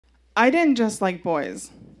I didn't just like boys.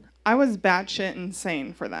 I was batshit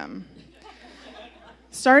insane for them.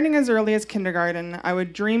 Starting as early as kindergarten, I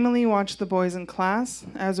would dreamily watch the boys in class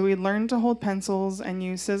as we learned to hold pencils and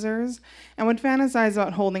use scissors, and would fantasize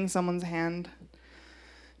about holding someone's hand.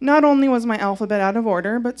 Not only was my alphabet out of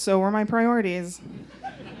order, but so were my priorities.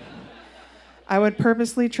 I would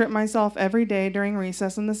purposely trip myself every day during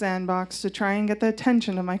recess in the sandbox to try and get the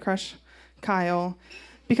attention of my crush, Kyle,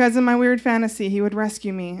 because in my weird fantasy, he would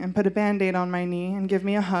rescue me and put a Band-Aid on my knee and give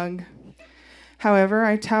me a hug. However,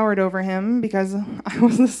 I towered over him because I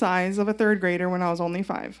was the size of a third grader when I was only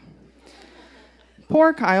 5.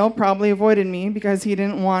 Poor Kyle probably avoided me because he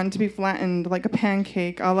didn't want to be flattened like a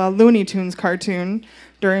pancake a la Looney Tunes cartoon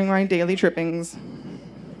during my daily trippings.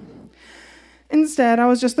 Instead, I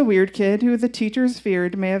was just the weird kid who the teachers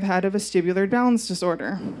feared may have had a vestibular balance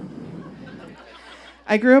disorder.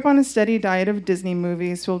 I grew up on a steady diet of Disney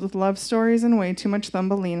movies filled with love stories and way too much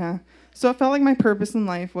Thumbelina, so it felt like my purpose in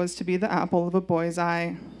life was to be the apple of a boy's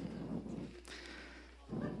eye.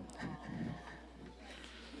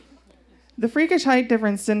 The freakish height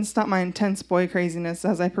difference didn't stop my intense boy craziness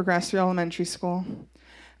as I progressed through elementary school.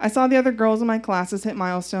 I saw the other girls in my classes hit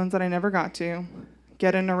milestones that I never got to.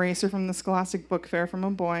 Get an eraser from the Scholastic Book Fair from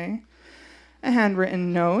a boy, a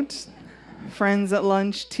handwritten note, friends at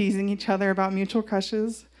lunch teasing each other about mutual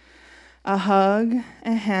crushes, a hug,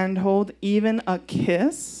 a handhold, even a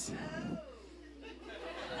kiss.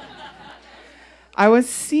 I was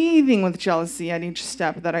seething with jealousy at each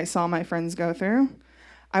step that I saw my friends go through.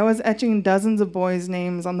 I was etching dozens of boys'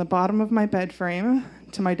 names on the bottom of my bed frame,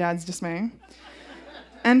 to my dad's dismay,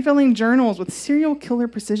 and filling journals with serial killer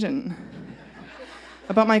precision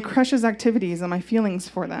about my crush's activities and my feelings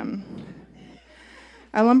for them.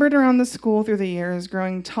 I lumbered around the school through the years,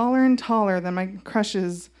 growing taller and taller than my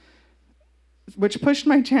crushes, which pushed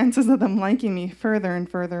my chances of them liking me further and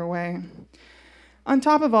further away. On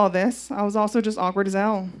top of all this, I was also just awkward as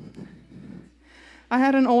hell. I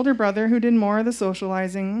had an older brother who did more of the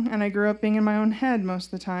socializing, and I grew up being in my own head most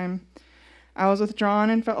of the time. I was withdrawn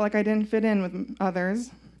and felt like I didn't fit in with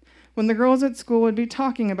others. When the girls at school would be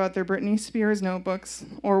talking about their Britney Spears notebooks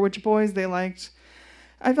or which boys they liked,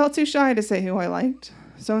 I felt too shy to say who I liked,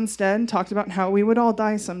 so instead talked about how we would all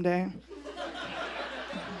die someday.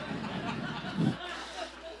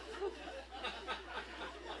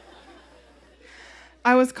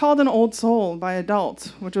 I was called an old soul by adults,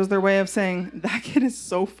 which was their way of saying, that kid is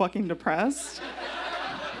so fucking depressed.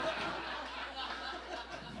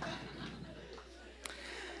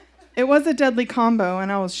 It was a deadly combo,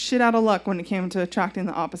 and I was shit out of luck when it came to attracting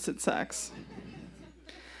the opposite sex.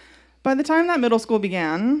 By the time that middle school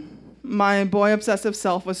began, my boy-obsessive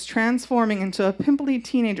self was transforming into a pimply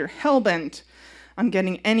teenager hell-bent on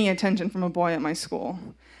getting any attention from a boy at my school.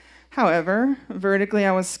 However, vertically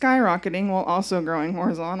I was skyrocketing while also growing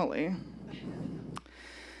horizontally.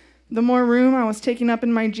 The more room I was taking up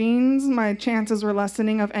in my jeans, my chances were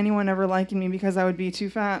lessening of anyone ever liking me because I would be too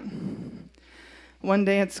fat. One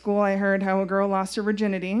day at school, I heard how a girl lost her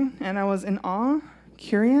virginity, and I was in awe,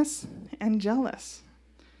 curious, and jealous.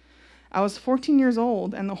 I was 14 years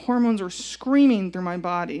old, and the hormones were screaming through my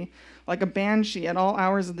body like a banshee at all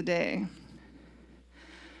hours of the day.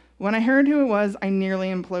 When I heard who it was, I nearly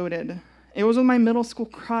imploded. It was with my middle school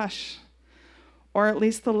crush, or at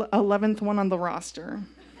least the 11th one on the roster.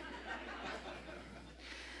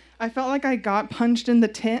 I felt like I got punched in the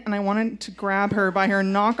tit, and I wanted to grab her by her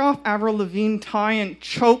knockoff Avril Lavigne tie and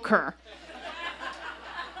choke her.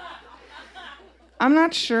 I'm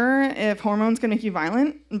not sure if hormones can make you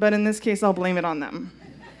violent, but in this case, I'll blame it on them.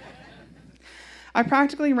 I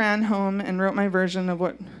practically ran home and wrote my version of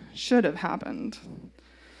what should have happened.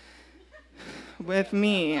 With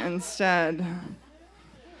me instead.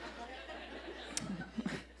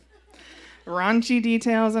 Raunchy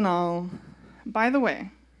details and all. By the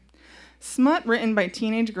way, smut written by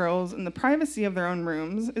teenage girls in the privacy of their own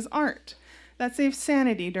rooms is art that saves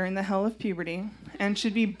sanity during the hell of puberty and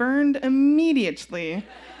should be burned immediately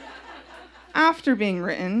after being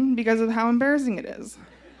written because of how embarrassing it is.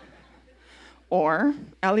 Or,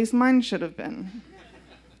 at least mine should have been.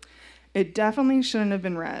 It definitely shouldn't have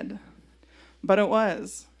been read, but it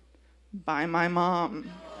was, by my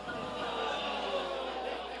mom.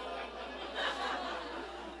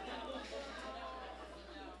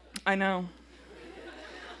 I know.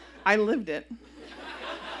 I lived it.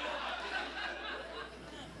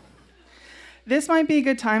 This might be a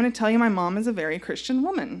good time to tell you my mom is a very Christian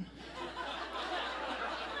woman.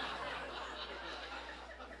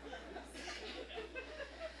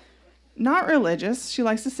 Not religious, she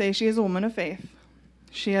likes to say she is a woman of faith.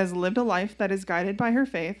 She has lived a life that is guided by her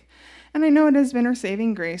faith and I know it has been her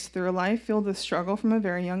saving grace through a life filled with struggle from a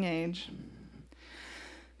very young age.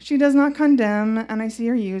 She does not condemn, and I see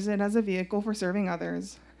her use it as a vehicle for serving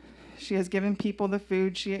others. She has given people the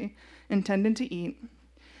food she intended to eat.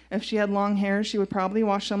 If she had long hair, she would probably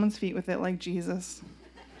wash someone's feet with it like Jesus.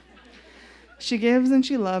 She gives and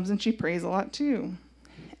she loves and she prays a lot too.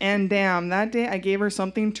 And damn, that day I gave her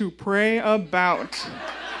something to pray about.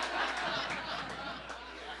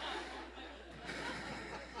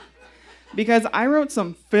 Because I wrote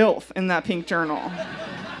some filth in that pink journal.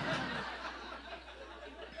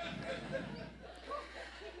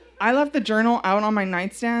 I left the journal out on my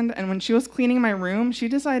nightstand, and when she was cleaning my room, she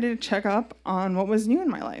decided to check up on what was new in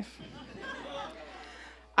my life.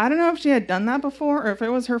 I don't know if she had done that before or if it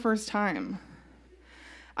was her first time.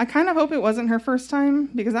 I kind of hope it wasn't her first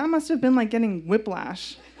time, because that must have been like getting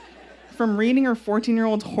whiplash from reading her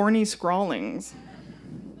 14-year-old horny scrawlings.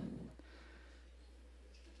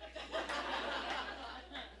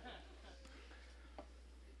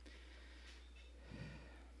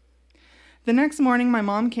 The next morning, my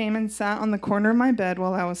mom came and sat on the corner of my bed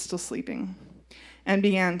while I was still sleeping and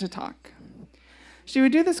began to talk. She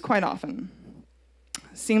would do this quite often.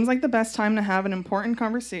 Seems like the best time to have an important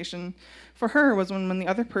conversation for her was when the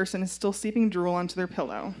other person is still seeping drool onto their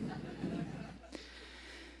pillow.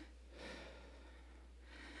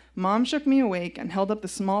 Mom shook me awake and held up the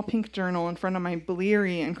small pink journal in front of my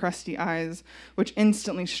bleary and crusty eyes, which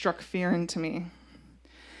instantly struck fear into me.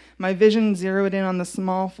 My vision zeroed in on the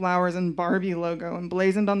small flowers and Barbie logo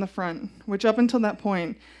emblazoned on the front, which up until that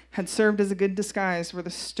point had served as a good disguise for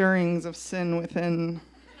the stirrings of sin within.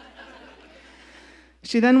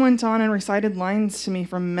 She then went on and recited lines to me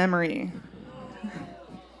from memory.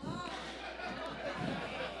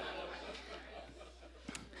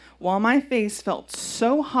 While my face felt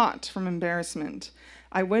so hot from embarrassment,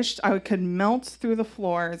 I wished I could melt through the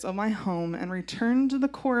floors of my home and return to the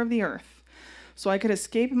core of the earth, so I could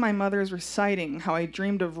escape my mother's reciting how I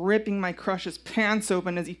dreamed of ripping my crush's pants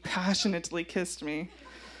open as he passionately kissed me.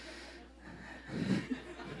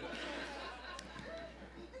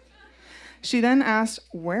 She then asked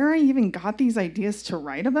where I even got these ideas to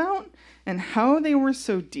write about and how they were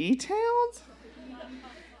so detailed.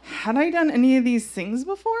 Had I done any of these things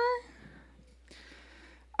before?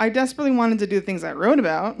 I desperately wanted to do the things I wrote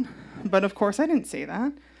about, but of course I didn't say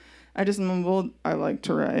that. I just mumbled, I like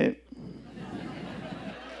to write.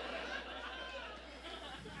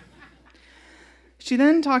 She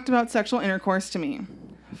then talked about sexual intercourse to me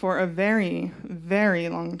for a very, very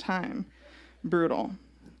long time. Brutal.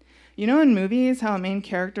 You know in movies how a main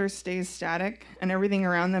character stays static and everything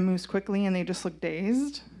around them moves quickly and they just look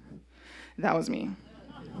dazed? That was me.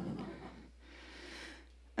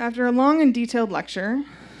 After a long and detailed lecture,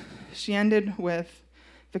 she ended with,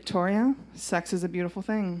 Victoria, sex is a beautiful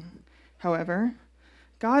thing. However,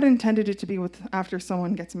 God intended it to be after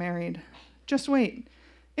someone gets married. Just wait.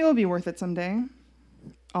 It will be worth it someday.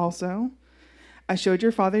 Also, I showed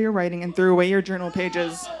your father your writing and threw away your journal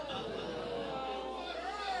pages.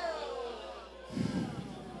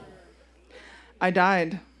 I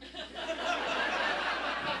died.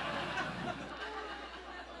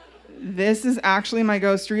 This is actually my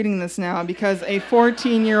ghost reading this now because a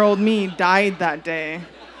 14-year-old me died that day.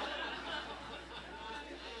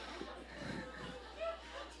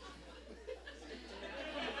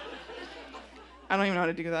 I don't even know how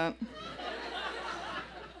to do that.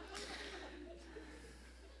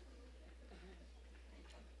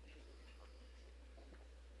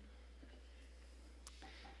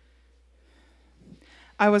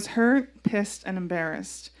 I was hurt, pissed, and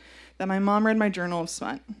embarrassed that my mom read my journal of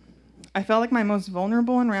smut. I felt like my most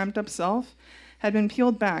vulnerable and ramped up self had been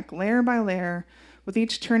peeled back layer by layer with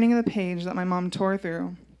each turning of the page that my mom tore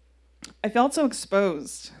through. I felt so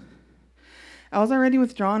exposed. I was already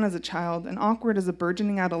withdrawn as a child and awkward as a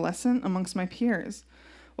burgeoning adolescent amongst my peers.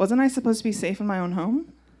 Wasn't I supposed to be safe in my own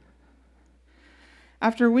home?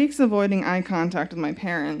 After weeks avoiding eye contact with my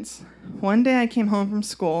parents, one day I came home from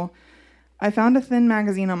school. I found a thin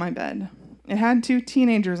magazine on my bed. It had 2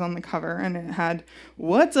 teenagers on the cover, and it had,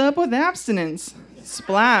 "What's up with abstinence?"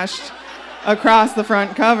 splashed across the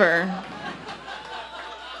front cover.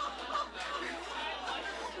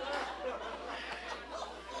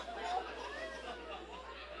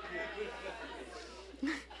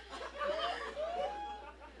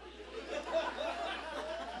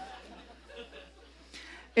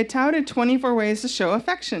 It touted 24 ways to show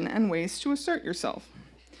affection and ways to assert yourself.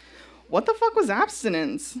 What the fuck was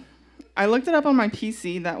abstinence? I looked it up on my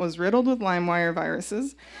PC that was riddled with LimeWire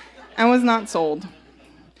viruses and was not sold.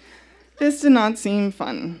 This did not seem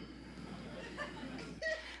fun.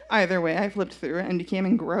 Either way, I flipped through it and became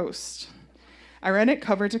engrossed. I read it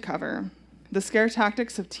cover to cover. The scare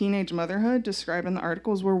tactics of teenage motherhood described in the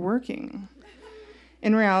articles were working.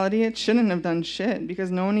 In reality, it shouldn't have done shit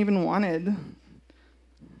because no one even wanted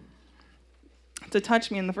to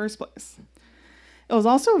touch me in the first place. It was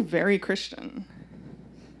also very Christian.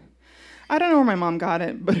 I don't know where my mom got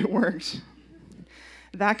it, but it worked.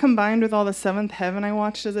 That combined with all the Seventh Heaven I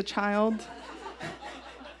watched as a child,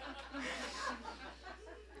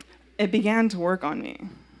 it began to work on me.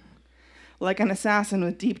 Like an assassin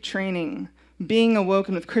with deep training, being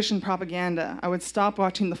awoken with Christian propaganda, I would stop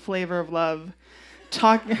watching The Flavor of Love,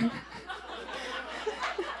 talking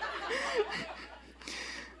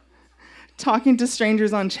to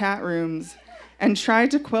strangers on chat rooms, and try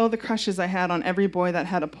to quell the crushes I had on every boy that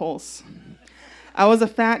had a pulse. I was a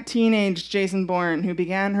fat teenage Jason Bourne who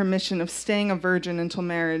began her mission of staying a virgin until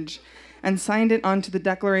marriage and signed it onto the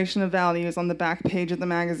Declaration of Values on the back page of the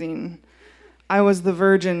magazine. I was the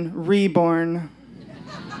virgin reborn.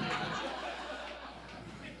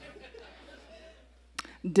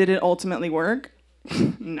 Did it ultimately work?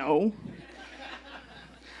 No.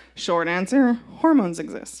 Short answer, hormones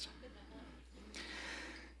exist.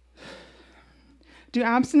 Do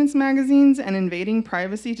abstinence magazines and invading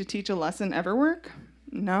privacy to teach a lesson ever work?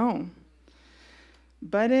 No.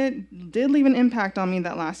 But it did leave an impact on me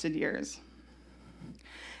that lasted years.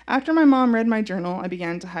 After my mom read my journal, I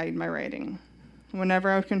began to hide my writing. Whenever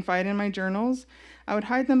I would confide in my journals, I would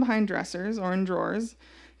hide them behind dressers or in drawers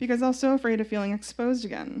because I was so afraid of feeling exposed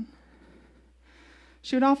again.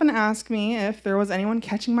 She would often ask me if there was anyone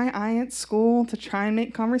catching my eye at school to try and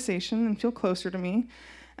make conversation and feel closer to me,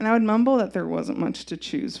 and I would mumble that there wasn't much to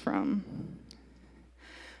choose from.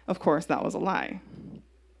 Of course, that was a lie.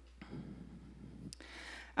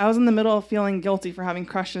 I was in the middle of feeling guilty for having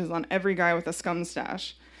crushes on every guy with a scum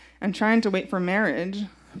stash and trying to wait for marriage,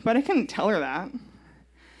 but I couldn't tell her that.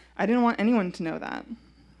 I didn't want anyone to know that.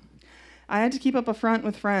 I had to keep up a front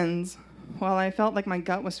with friends while I felt like my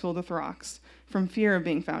gut was filled with rocks from fear of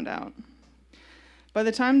being found out. By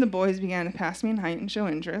the time the boys began to pass me in height and show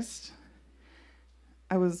interest,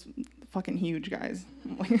 I was fucking huge, guys.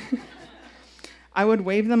 I would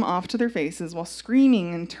wave them off to their faces while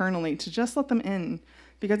screaming internally to just let them in,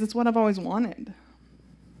 because it's what I've always wanted.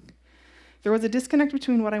 There was a disconnect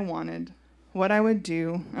between what I wanted, what I would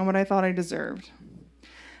do, and what I thought I deserved.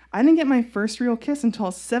 I didn't get my first real kiss until I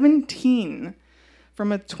was 17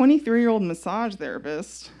 from a 23-year-old massage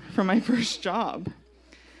therapist from my first job.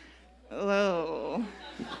 Oh.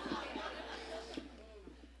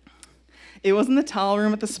 It was in the towel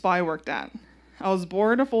room at the spa I worked at. I was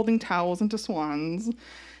bored of folding towels into swans,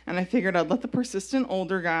 and I figured I'd let the persistent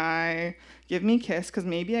older guy give me a kiss because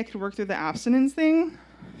maybe I could work through the abstinence thing.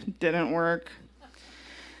 Didn't work.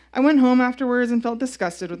 I went home afterwards and felt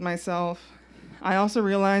disgusted with myself. I also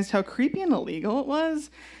realized how creepy and illegal it was,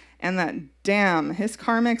 and that, damn, his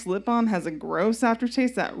Carmex lip balm has a gross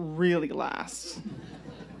aftertaste that really lasts.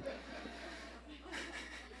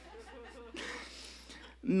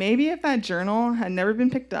 Maybe if that journal had never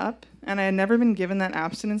been picked up and I had never been given that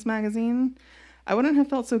abstinence magazine, I wouldn't have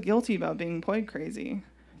felt so guilty about being boy crazy.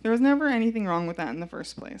 There was never anything wrong with that in the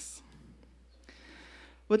first place.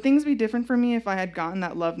 Would things be different for me if I had gotten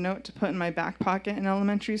that love note to put in my back pocket in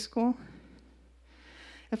elementary school?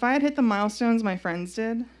 If I had hit the milestones my friends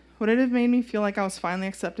did, would it have made me feel like I was finally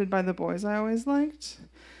accepted by the boys I always liked?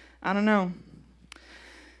 I don't know.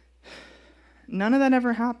 None of that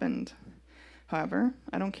ever happened. However,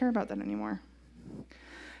 I don't care about that anymore.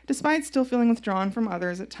 Despite still feeling withdrawn from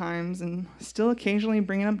others at times and still occasionally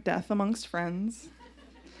bringing up death amongst friends,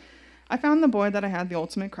 I found the boy that I had the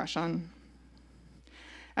ultimate crush on.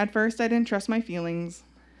 At first, I didn't trust my feelings.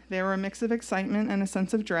 They were a mix of excitement and a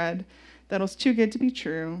sense of dread that was too good to be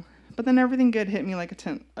true, but then everything good hit me like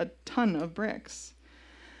a ton of bricks.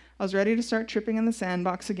 I was ready to start tripping in the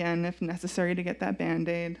sandbox again if necessary to get that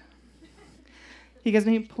Band-Aid. He gives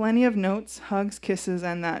me plenty of notes, hugs, kisses,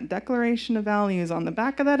 and that Declaration of Values on the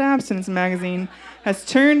back of that abstinence magazine has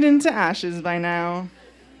turned into ashes by now.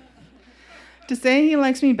 To say he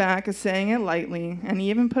likes me back is saying it lightly, and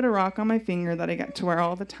he even put a rock on my finger that I get to wear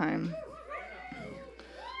all the time.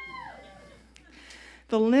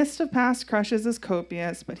 The list of past crushes is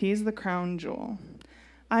copious, but he's the crown jewel.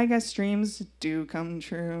 I guess dreams do come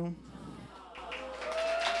true.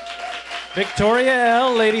 Victoria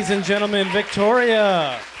L., ladies and gentlemen,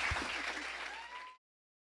 Victoria.